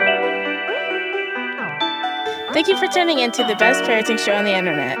Thank you for tuning in to the best parenting show on the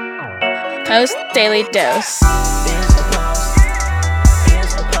internet, Post Daily Dose.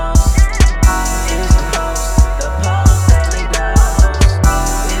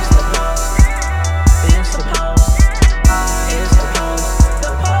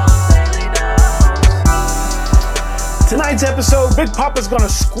 Tonight's episode, Big Papa's gonna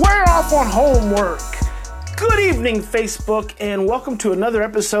square off on homework. Good evening, Facebook, and welcome to another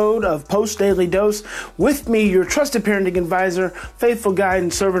episode of Post Daily Dose. With me, your trusted parenting advisor, faithful guide,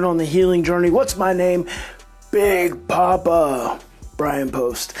 and servant on the healing journey. What's my name? Big Papa, Brian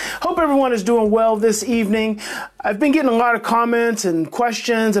Post. Hope everyone is doing well this evening. I've been getting a lot of comments and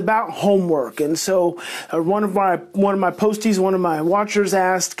questions about homework, and so one of my posties, one of my watchers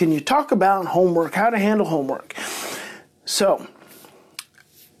asked, "Can you talk about homework? How to handle homework?" So,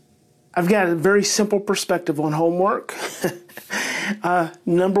 I've got a very simple perspective on homework.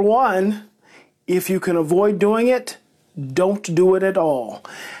 Number one, if you can avoid doing it, don't do it at all.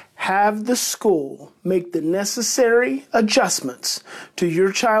 Have the school make the necessary adjustments to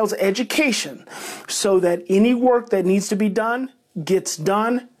your child's education so that any work that needs to be done gets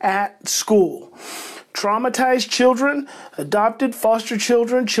done at school. Traumatized children, adopted foster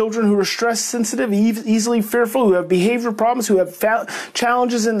children, children who are stress sensitive, easily fearful, who have behavior problems, who have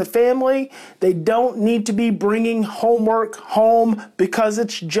challenges in the family, they don't need to be bringing homework home because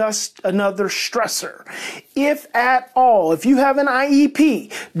it's just another stressor. If at all, if you have an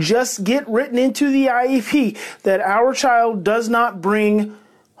IEP, just get written into the IEP that our child does not bring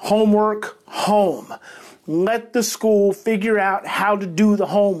homework home. Let the school figure out how to do the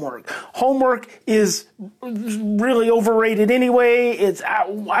homework. Homework is really overrated anyway.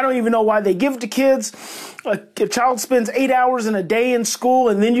 I don't even know why they give it to kids. A child spends 8 hours in a day in school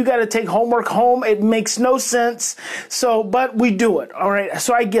and then you got to take homework home. It makes no sense. But we do it. All right.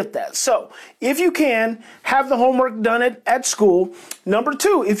 So I get that. So if you can, have the homework done at school. Number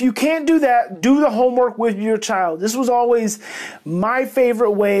two, if you can't do that, do the homework with your child. This was always my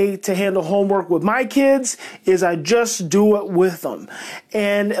favorite way to handle homework with my kids is I just do it with them.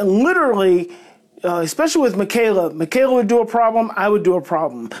 And literally, especially with Michaela would do a problem, I would do a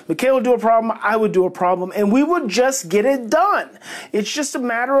problem. Michaela would do a problem, I would do a problem, and we would just get it done. It's just a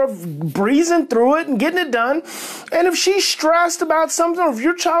matter of breezing through it and getting it done. And if she's stressed about something, or if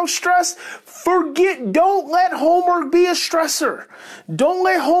your child's stressed, don't let homework be a stressor. Don't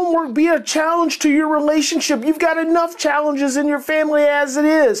let homework be a challenge to your relationship. You've got enough challenges in your family as it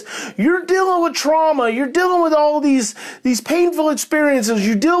is. You're dealing with trauma. You're dealing with all these painful experiences.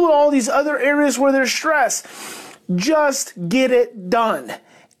 You deal with all these other areas where there's stress. Just get it done.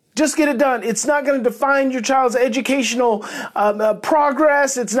 Just get it done. It's not going to define your child's educational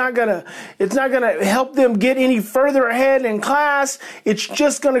progress. It's not going to help them get any further ahead in class. It's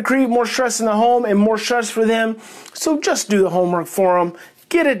just going to create more stress in the home and more stress for them. So just do the homework for them.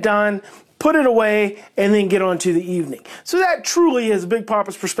 Get it done. Put it away, and then get on to the evening. So that truly is Big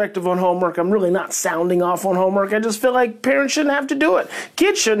Papa's perspective on homework. I'm really not sounding off on homework. I just feel like parents shouldn't have to do it.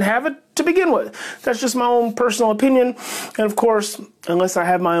 Kids shouldn't have it to begin with. That's just my own personal opinion. And of course, unless I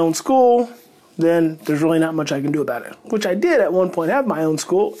have my own school, then there's really not much I can do about it. Which I did at one point have my own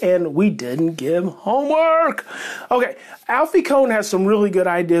school, and we didn't give homework. Okay, Alfie Kohn has some really good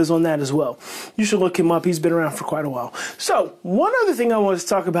ideas on that as well. You should look him up. He's been around for quite a while. So, one other thing I want to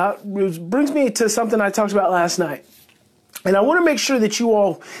talk about brings me to something I talked about last night. And I want to make sure that you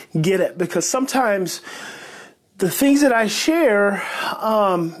all get it, because sometimes the things that I share,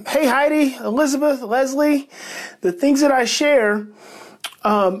 hey Heidi, Elizabeth, Leslie, the things that I share,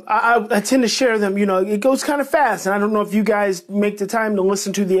 I tend to share them, it goes kind of fast, and I don't know if you guys make the time to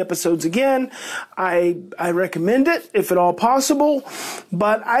listen to the episodes again. I recommend it if at all possible,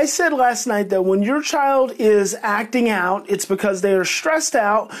 but I said last night that when your child is acting out, it's because they are stressed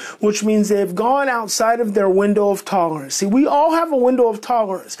out, which means they've gone outside of their window of tolerance. See, we all have a window of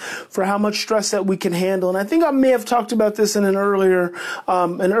tolerance for how much stress that we can handle, and I think I may have talked about this in an earlier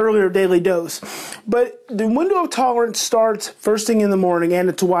daily dose, but the window of tolerance starts first thing in the morning, and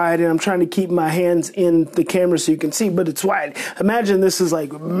it's wide, and I'm trying to keep my hands in the camera so you can see, but it's wide. Imagine this is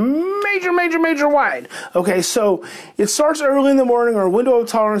like major wide. Okay, so it starts early in the morning. Our window of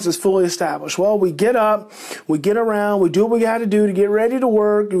tolerance is fully established. Well, we get up, we get around, we do what we got to do to get ready to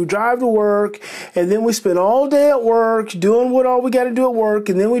work, we drive to work, and then we spend all day at work doing what all we got to do at work,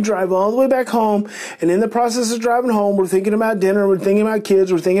 and then we drive all the way back home, and in the process of driving home, we're thinking about dinner, we're thinking about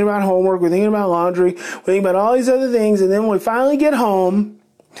kids, we're thinking about homework, we're thinking about laundry, we're thinking about all these other things, and then when we finally get home,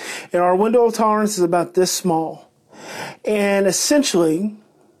 and our window of tolerance is about this small. And essentially,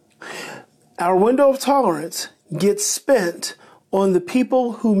 our window of tolerance gets spent on the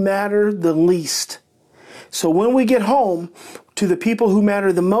people who matter the least. So when we get home to the people who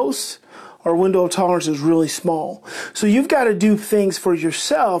matter the most, our window of tolerance is really small. So you've got to do things for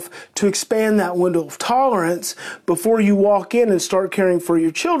yourself to expand that window of tolerance before you walk in and start caring for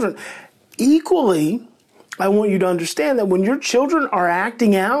your children. Equally, I want you to understand that when your children are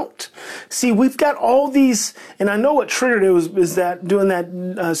acting out, see, we've got all these, and I know what triggered it is that doing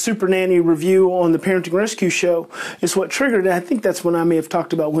that Super Nanny review on the Parenting Rescue Show is what triggered it. I think that's when I may have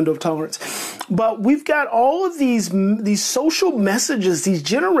talked about window of tolerance. But we've got all of these social messages, these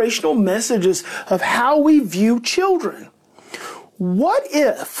generational messages of how we view children. What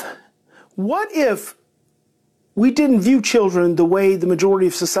if we didn't view children the way the majority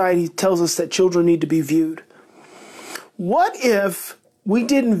of society tells us that children need to be viewed? What if we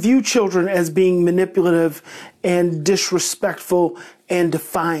didn't view children as being manipulative and disrespectful and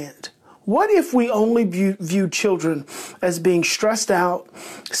defiant? What if we only viewed children as being stressed out,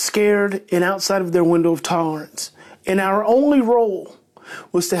 scared, and outside of their window of tolerance? And our only role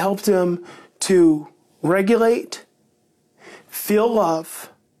was to help them to regulate, feel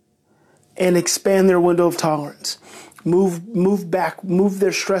love, and expand their window of tolerance. Move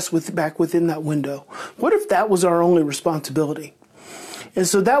their stress back within that window. What if that was our only responsibility? And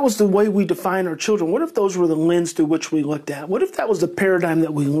so that was the way we define our children. What if those were the lens through which we looked at? What if that was the paradigm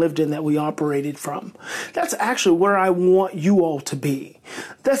that we lived in, that we operated from? That's actually where I want you all to be.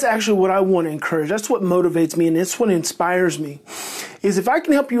 That's actually what I want to encourage. That's what motivates me, and it's what inspires me. Is if I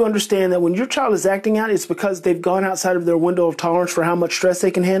can help you understand that when your child is acting out, it's because they've gone outside of their window of tolerance for how much stress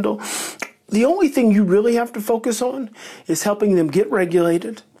they can handle. The only thing you really have to focus on is helping them get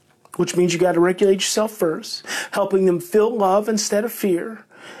regulated, which means you got to regulate yourself first, helping them feel love instead of fear,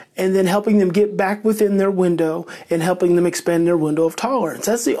 and then helping them get back within their window and helping them expand their window of tolerance.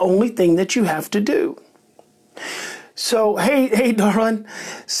 That's the only thing that you have to do. So, hey, darling.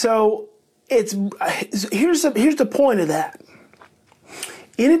 So here's the point of that.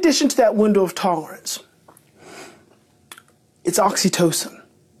 In addition to that window of tolerance, it's oxytocin.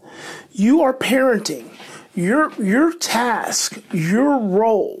 You are parenting. Your task, your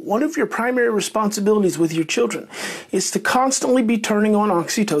role, one of your primary responsibilities with your children is to constantly be turning on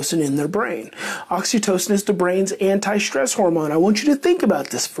oxytocin in their brain. Oxytocin is the brain's anti-stress hormone. I want you to think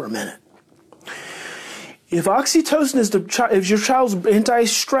about this for a minute. If oxytocin is your child's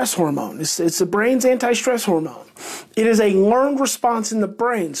anti-stress hormone, it's the brain's anti-stress hormone. It is a learned response in the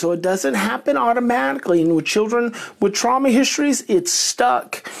brain, so it doesn't happen automatically. And with children with trauma histories, it's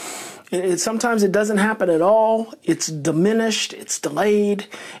stuck. Sometimes it doesn't happen at all. It's diminished. It's delayed.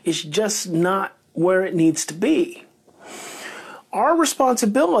 It's just not where it needs to be. Our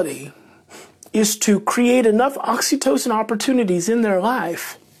responsibility is to create enough oxytocin opportunities in their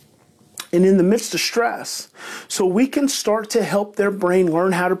life and in the midst of stress so we can start to help their brain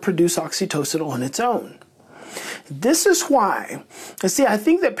learn how to produce oxytocin on its own. This is why, see, I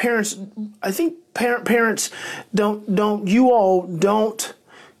think parents don't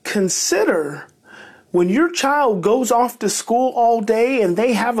consider when your child goes off to school all day and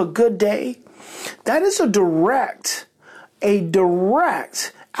they have a good day, that is a direct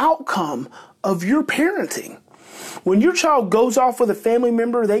outcome of your parenting. When your child goes off with a family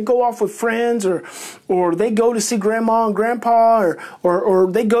member, they go off with friends, or they go to see grandma and grandpa,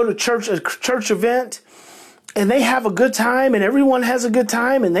 or they go to a church event, and they have a good time, and everyone has a good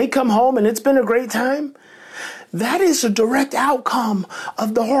time, and they come home and it's been a great time. That is a direct outcome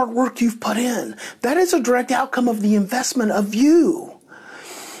of the hard work you've put in. That is a direct outcome of the investment of you.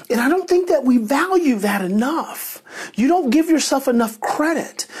 And I don't think that we value that enough. You don't give yourself enough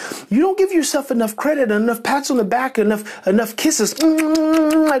credit. You don't give yourself enough credit, enough pats on the back, enough kisses.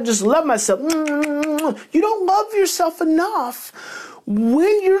 I just love myself. You don't love yourself enough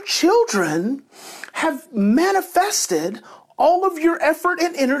when your children have manifested all of your effort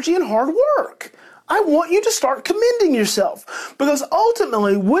and energy and hard work. I want you to start commending yourself, because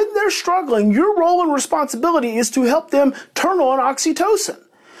ultimately when they're struggling, your role and responsibility is to help them turn on oxytocin.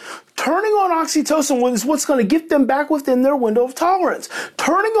 Turning on oxytocin is what's going to get them back within their window of tolerance.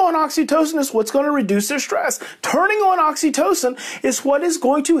 Turning on oxytocin is what's going to reduce their stress. Turning on oxytocin is what is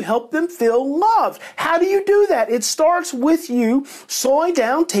going to help them feel loved. How do you do that? It starts with you slowing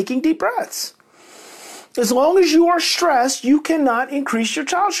down, taking deep breaths. As long as you are stressed, you cannot increase your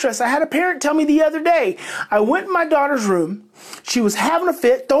child's stress. I had a parent tell me the other day, I went in my daughter's room. She was having a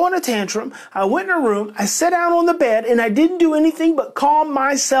fit, throwing a tantrum. I went in her room, I sat down on the bed, and I didn't do anything but calm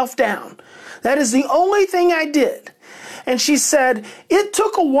myself down. That is the only thing I did. And she said, it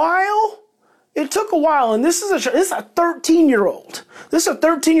took a while, It took a while, and this is a 13-year-old. This is a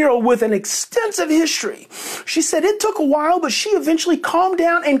 13-year-old with an extensive history. She said it took a while, but she eventually calmed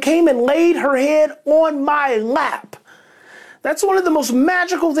down and came and laid her head on my lap. That's one of the most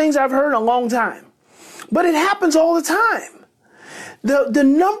magical things I've heard in a long time. But it happens all the time. The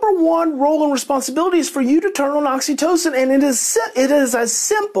number one role and responsibility is for you to turn on oxytocin, and it is as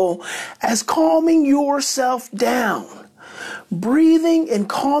simple as calming yourself down. Breathing and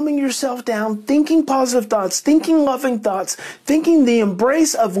calming yourself down, thinking positive thoughts, thinking loving thoughts, thinking the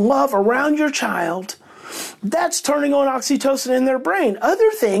embrace of love around your child, that's turning on oxytocin in their brain. Other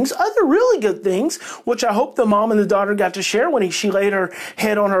things, other really good things, which I hope the mom and the daughter got to share when she laid her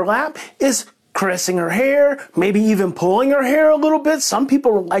head on her lap, is caressing her hair, maybe even pulling her hair a little bit. Some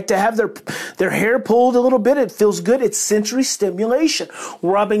people like to have their hair pulled a little bit. It feels good. It's sensory stimulation.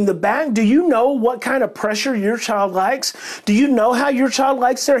 Rubbing the back. Do you know what kind of pressure your child likes? Do you know how your child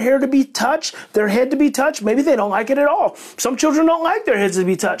likes their hair to be touched, their head to be touched? Maybe they don't like it at all. Some children don't like their heads to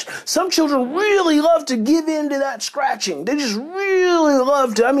be touched. Some children really love to give in to that scratching. They just really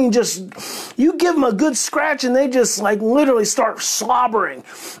love to, just, you give them a good scratch and they just like literally start slobbering,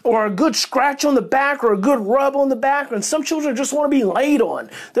 or a good scratch on the back or a good rub on the back. And some children just want to be laid on.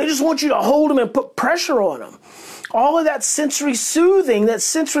 They just want you to hold them and put pressure on them. All of that sensory soothing, that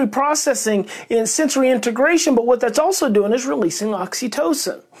sensory processing and sensory integration, but what that's also doing is releasing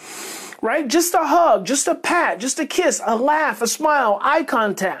oxytocin. Right? Just a hug, just a pat, just a kiss, a laugh, a smile, eye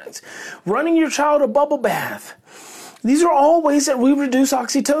contact, running your child a bubble bath. These are all ways that we reduce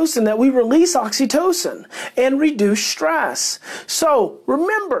oxytocin, that we release oxytocin and reduce stress. So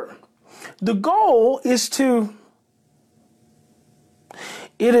remember, the goal is to,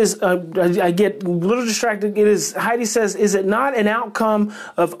 I get a little distracted. Heidi says, is it not an outcome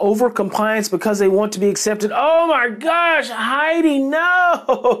of over-compliance because they want to be accepted? Oh my gosh, Heidi,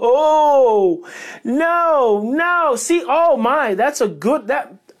 no. See, oh my,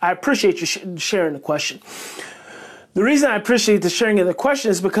 I appreciate you sharing the question. The reason I appreciate the sharing of the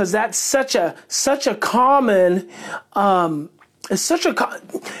question is because that's such a common, it's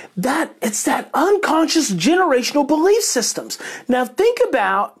that unconscious generational belief systems. Now think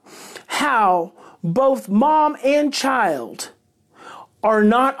about how both mom and child are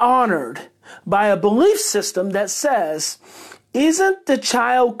not honored by a belief system that says, isn't the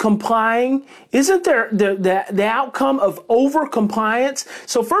child complying? Isn't there the outcome of over-compliance?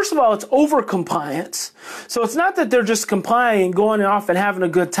 So first of all, it's over-compliance. So it's not that they're just complying, going off and having a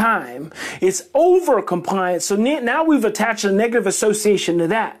good time. It's over-compliance. So now we've attached a negative association to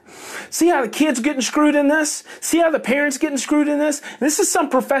that. See how the kid's getting screwed in this? See how the parents getting screwed in this? This is some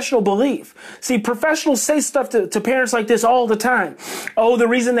professional belief. See, professionals say stuff to parents like this all the time. Oh, the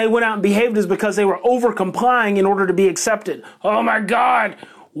reason they went out and behaved is because they were over-complying in order to be accepted. Oh my God,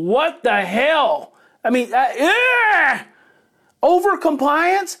 what the hell?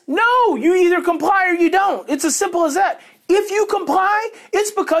 Over-compliance? No, you either comply or you don't. It's as simple as that. If you comply,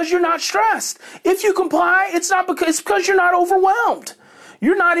 it's because you're not stressed. If you comply, it's because you're not overwhelmed.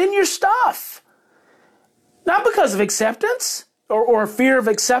 You're not in your stuff. Not because of acceptance or fear of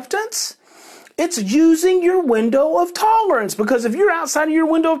acceptance. It's using your window of tolerance, because if you're outside of your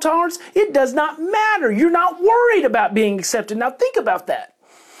window of tolerance, it does not matter. You're not worried about being accepted. Now think about that.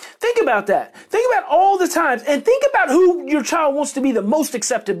 Think about that. Think about all the times, and think about who your child wants to be the most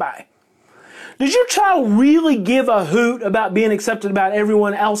accepted by. Does your child really give a hoot about being accepted by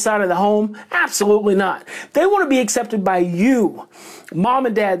everyone outside of the home? Absolutely not. They want to be accepted by you. Mom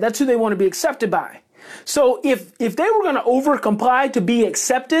and dad, that's who they want to be accepted by. So if they were going to over-comply to be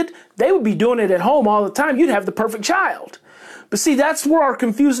accepted, they would be doing it at home all the time. You'd have the perfect child. But see, that's where our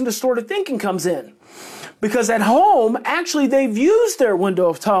confused and distorted thinking comes in. Because at home, actually, they've used their window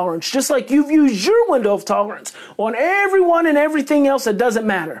of tolerance, just like you've used your window of tolerance on everyone and everything else that doesn't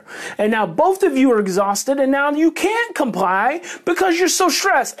matter. And now both of you are exhausted, and now you can't comply because you're so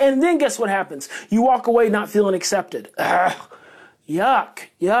stressed. And then guess what happens? You walk away not feeling accepted. Ugh. Yuck,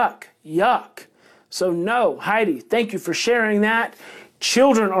 yuck, yuck. So no, Heidi, thank you for sharing that.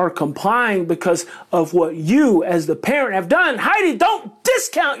 Children are complying because of what you as the parent have done. Heidi, don't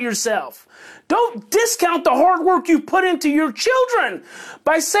discount yourself. Don't discount the hard work you put into your children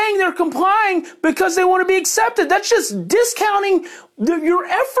by saying they're complying because they want to be accepted. That's just discounting your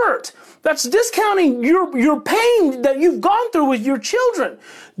effort. That's discounting your pain that you've gone through with your children.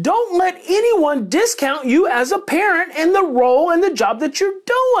 Don't let anyone discount you as a parent and the role and the job that you're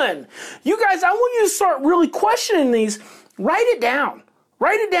doing. You guys, I want you to start really questioning these. Write it down.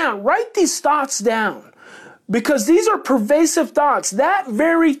 Write it down. Write these thoughts down. Because these are pervasive thoughts. That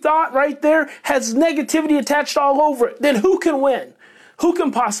very thought right there has negativity attached all over it. Then who can win? Who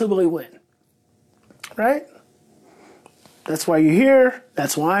can possibly win? right? That's why you're here.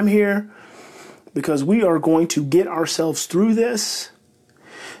 That's why I'm here. Because we are going to get ourselves through this.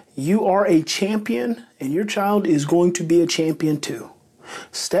 You are a champion, and your child is going to be a champion too.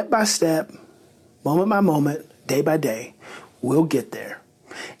 Step by step, moment by moment, day by day, we'll get there.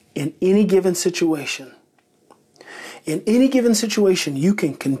 In any given situation, you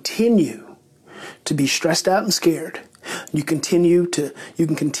can continue to be stressed out and scared. You can continue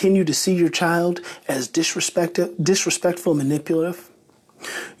to see your child as disrespectful and manipulative.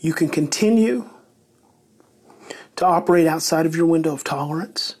 You can continue to operate outside of your window of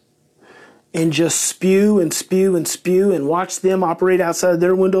tolerance and just spew and spew and spew and watch them operate outside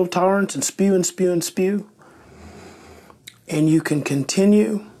their window of tolerance and spew and spew and spew. And you can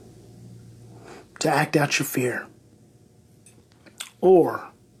continue to act out your fear. Or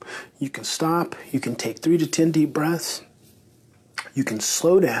you can stop, you can take 3 to 10 deep breaths, you can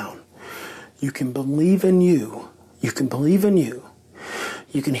slow down, you can believe in you, you can believe in you.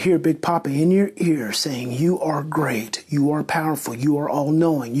 You can hear Big Papa in your ear saying, you are great, you are powerful, you are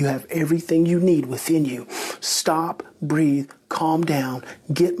all-knowing, you have everything you need within you. Stop, breathe, calm down,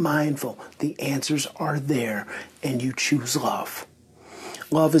 get mindful. The answers are there, and you choose love.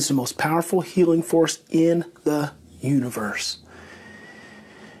 Love is the most powerful healing force in the universe.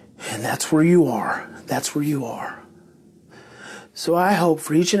 And that's where you are. That's where you are. So I hope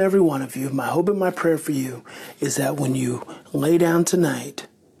for each and every one of you, my hope and my prayer for you is that when you lay down tonight,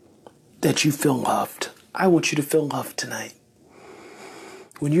 that you feel loved. I want you to feel loved tonight.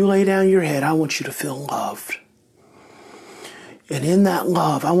 When you lay down your head, I want you to feel loved. And in that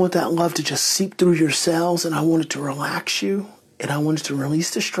love, I want that love to just seep through your cells, and I want it to relax you, and I want it to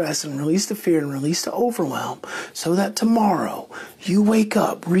release the stress and release the fear and release the overwhelm, so that tomorrow you wake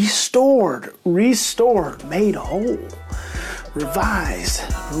up restored, made whole, revised,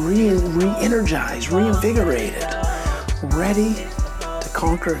 re-energized, reinvigorated, ready to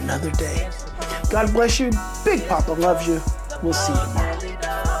conquer another day. God bless you. Big Papa loves you. We'll see you tomorrow.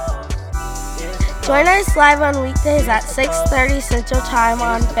 Join us live on weekdays at 6:30 Central Time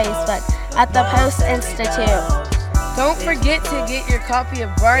on Facebook at the Post Institute. Don't forget to get your copy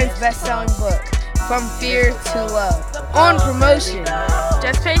of Brian's best-selling book, From Fear to Love, on promotion.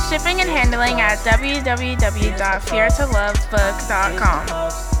 Just pay shipping and handling at www.feartolovebook.com.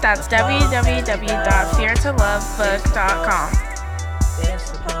 That's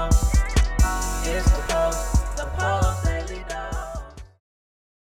www.feartolovebook.com.